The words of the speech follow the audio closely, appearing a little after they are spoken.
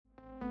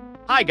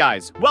Hi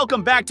guys,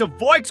 welcome back to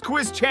Voix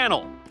Quiz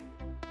Channel.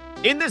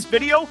 In this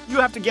video, you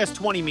have to guess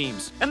 20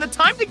 memes, and the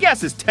time to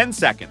guess is 10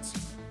 seconds.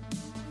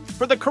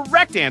 For the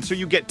correct answer,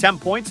 you get 10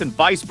 points, and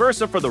vice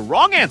versa for the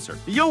wrong answer,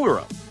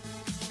 0.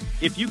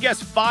 If you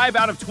guess 5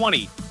 out of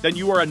 20, then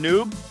you are a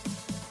noob.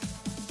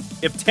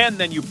 If 10,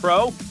 then you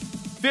pro.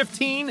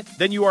 15,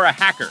 then you are a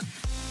hacker.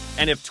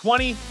 And if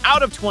 20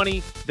 out of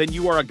 20, then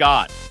you are a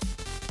god.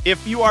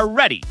 If you are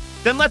ready,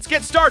 then let's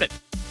get started.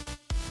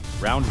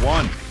 Round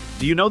 1.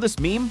 Do you know this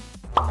meme?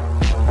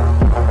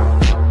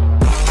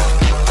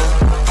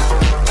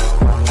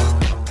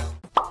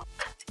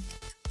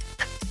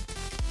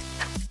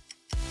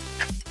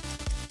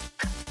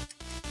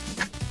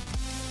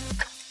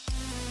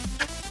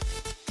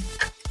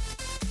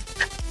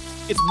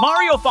 It's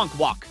Mario Funk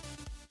Walk.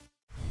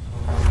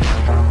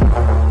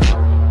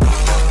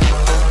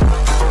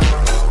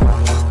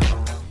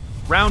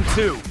 Round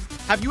 2.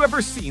 Have you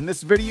ever seen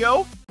this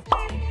video?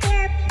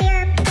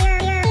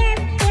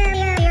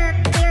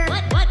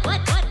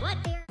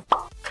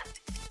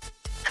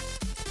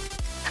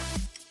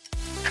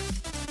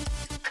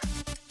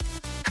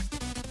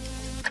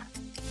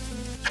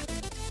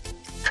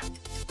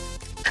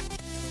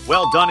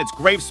 Well done, it's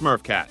Grave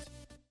Smurf Cat.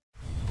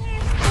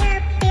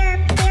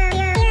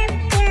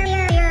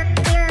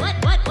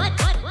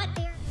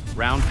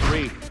 Round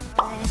 3.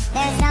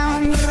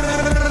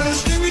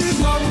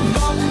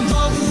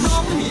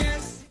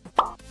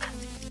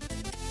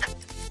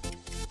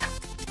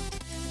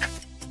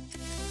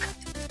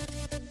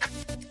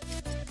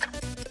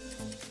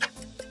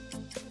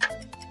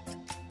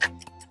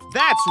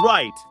 That's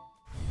right.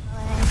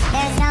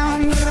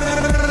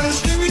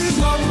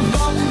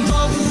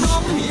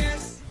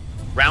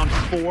 Round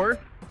 4.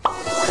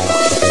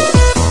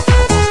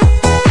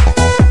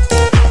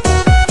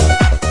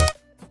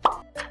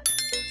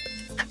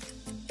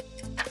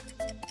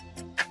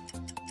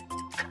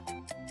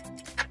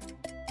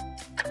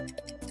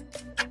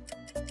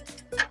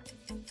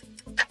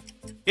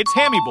 It's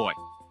Hammy Boy.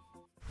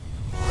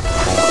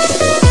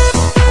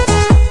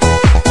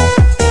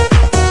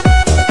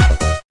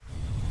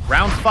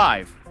 Round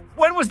 5.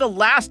 When was the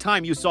last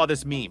time you saw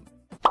this meme?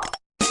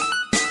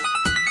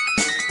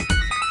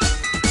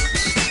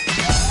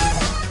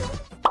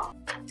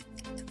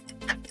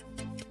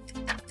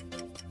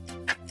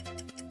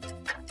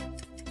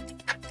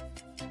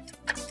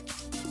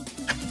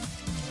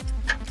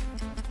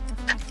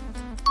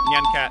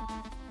 Nyan Cat.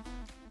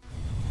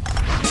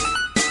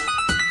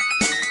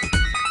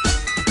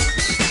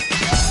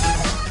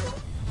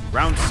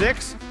 Round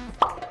 6.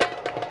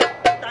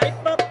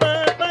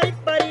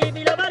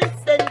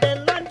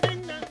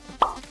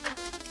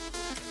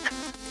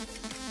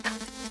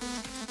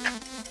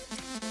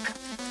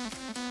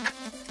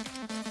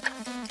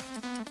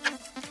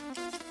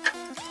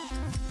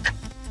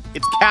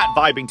 It's Cat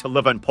vibing to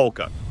Live in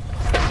Polka.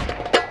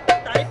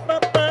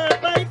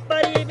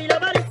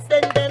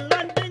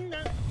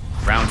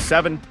 Round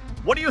 7.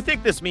 What do you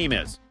think this meme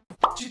is?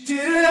 You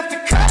didn't have to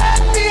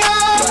cut me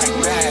off.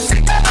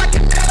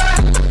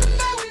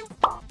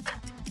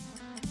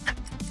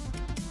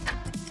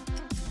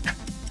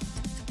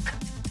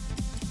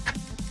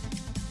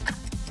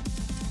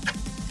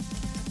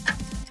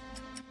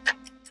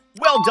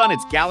 Well done,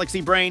 it's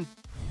Galaxy Brain.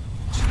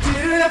 You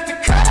didn't have to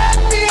cut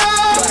me off.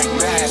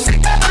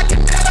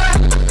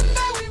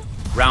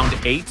 Round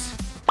 8.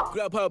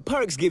 Grubhub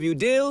Perks give you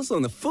deals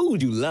on the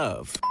food you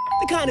love.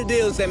 The kind of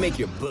deals that make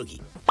your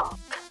boogie.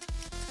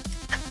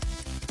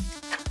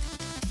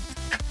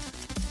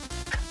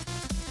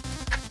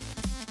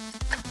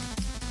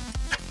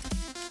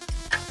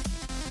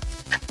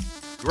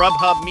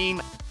 Grubhub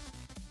meme.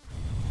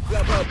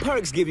 Grubhub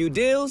Perks give you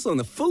deals on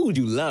the food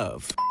you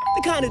love.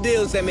 The kind of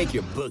deals that make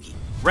your boogie.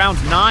 Round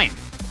 9.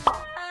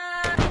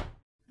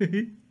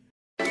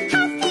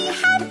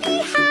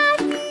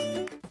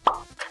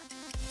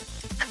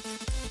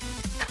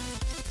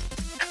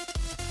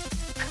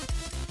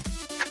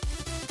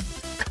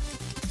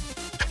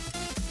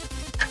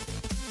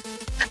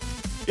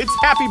 It's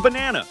Happy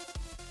Banana.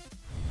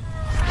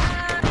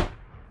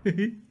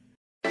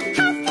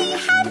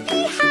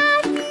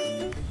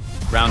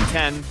 Round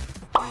 10.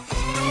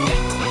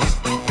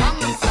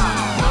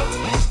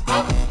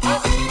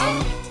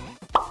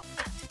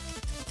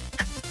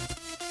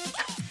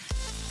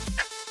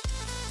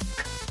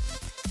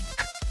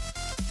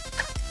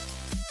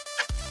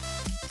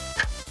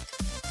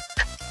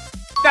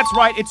 That's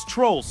right, it's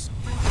Trolls.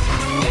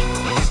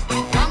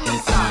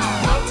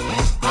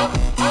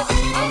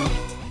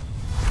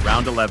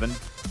 Round 11.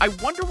 I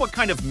wonder what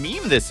kind of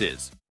meme this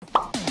is.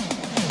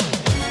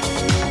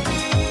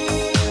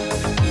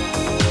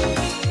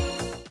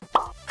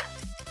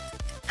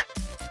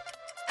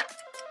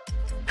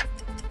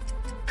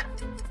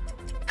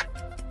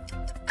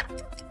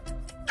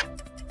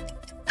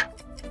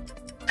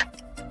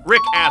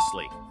 Rick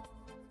Astley.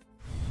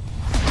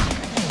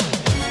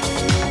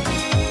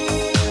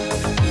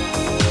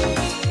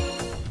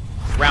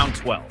 Round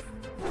 12.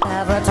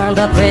 Ever turned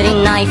a pretty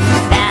knife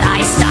that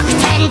I stuck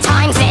 10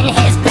 times in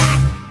his back?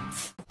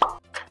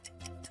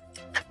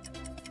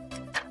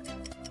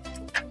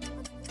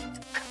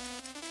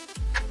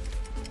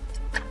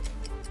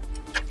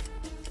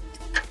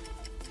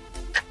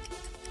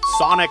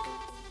 Sonic.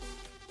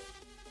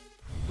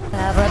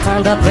 Ever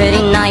turned a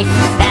pretty knife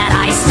that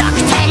I stuck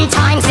 10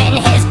 times in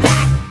his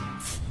back?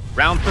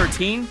 Round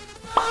 13.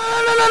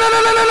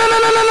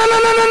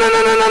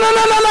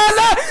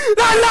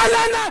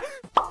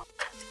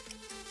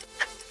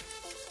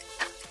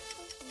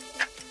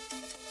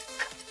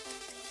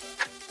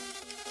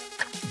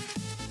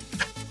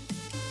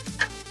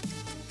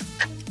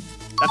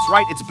 That's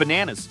right, it's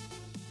bananas.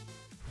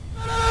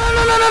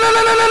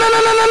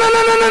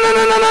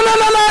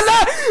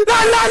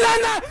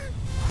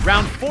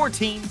 Round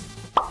 14.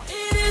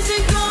 It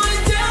isn't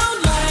going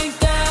down like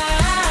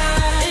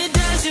that. It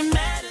doesn't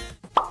matter.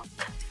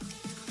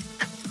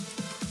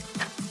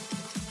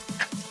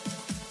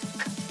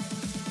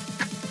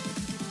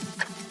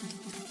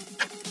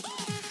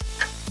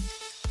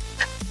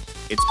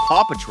 It's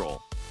Paw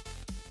Patrol.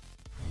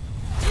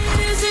 It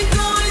isn't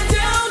going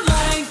down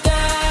like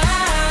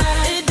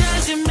that. It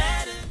doesn't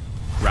matter.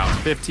 Round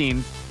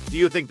 15. Do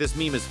you think this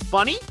meme is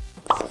funny?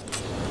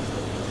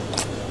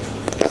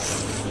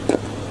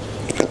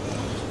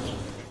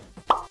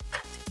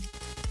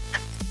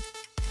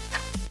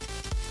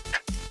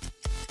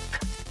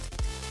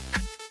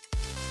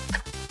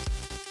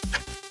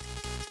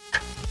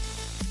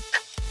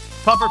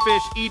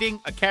 Pufferfish eating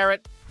a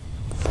carrot.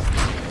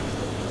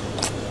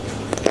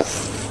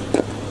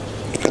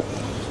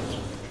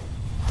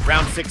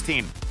 Round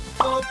 16.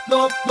 No,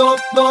 no, no,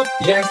 no,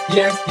 yes,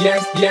 yes,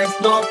 yes,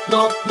 yes, no,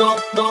 no, no,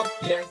 no,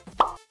 yes.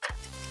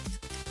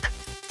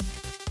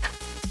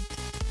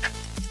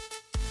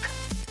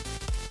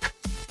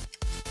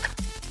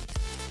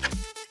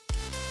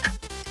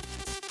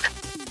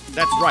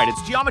 That's right,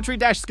 it's Geometry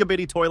Dash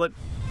Skibidi Toilet.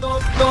 No,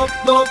 no,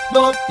 no,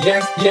 no,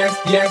 yes, yes,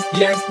 yes,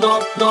 yes,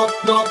 no, no,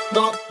 no,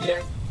 no,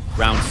 yes.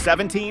 Round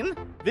 17.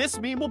 This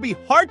meme will be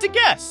hard to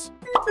guess.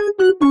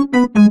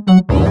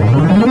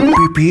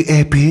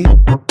 PPAP.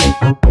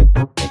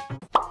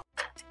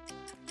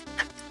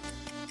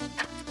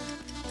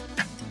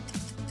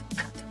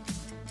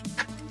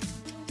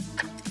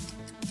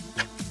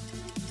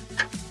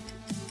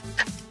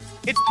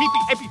 It's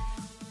PPAP.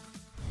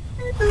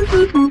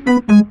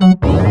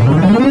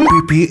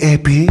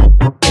 PPAP.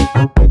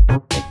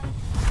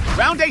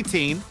 Round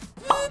 18.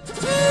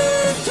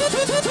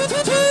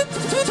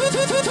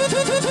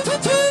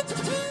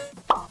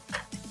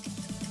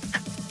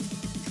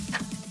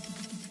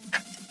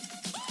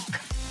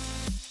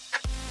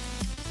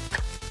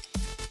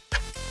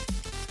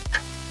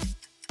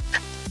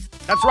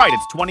 That's right,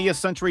 it's 20th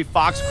Century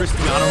Fox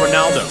Cristiano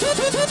Ronaldo.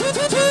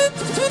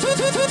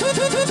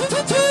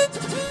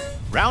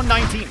 Round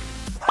 19.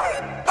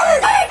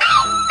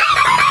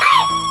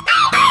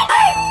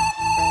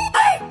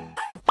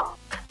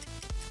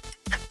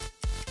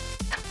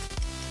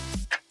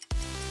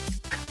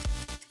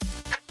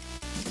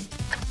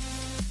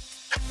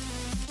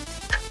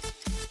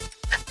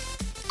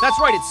 That's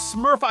right, it's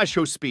Smurf I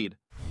Show Speed.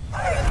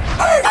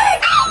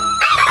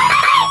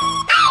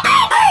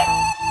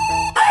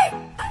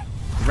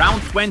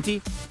 Round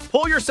 20.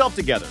 Pull yourself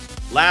together.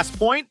 Last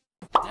point.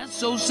 That's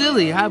so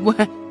silly.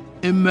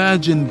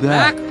 Imagine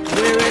that.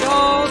 Where it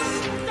all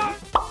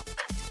starts.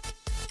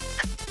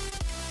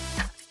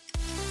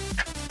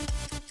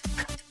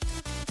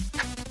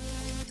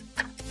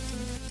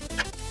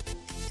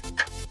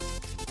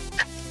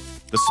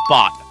 The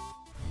spot.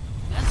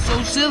 That's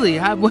so silly.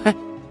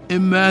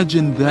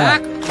 Imagine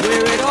that.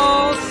 Where it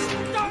all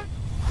starts.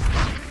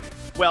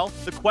 Well,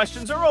 the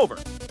questions are over.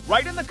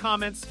 Write in the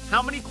comments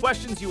how many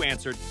questions you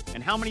answered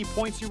and how many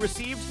points you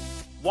received.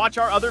 Watch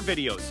our other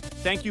videos.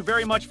 Thank you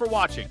very much for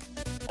watching.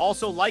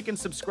 Also, like and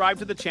subscribe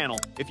to the channel.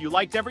 If you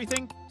liked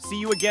everything, see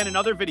you again in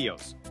other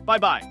videos.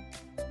 Bye-bye.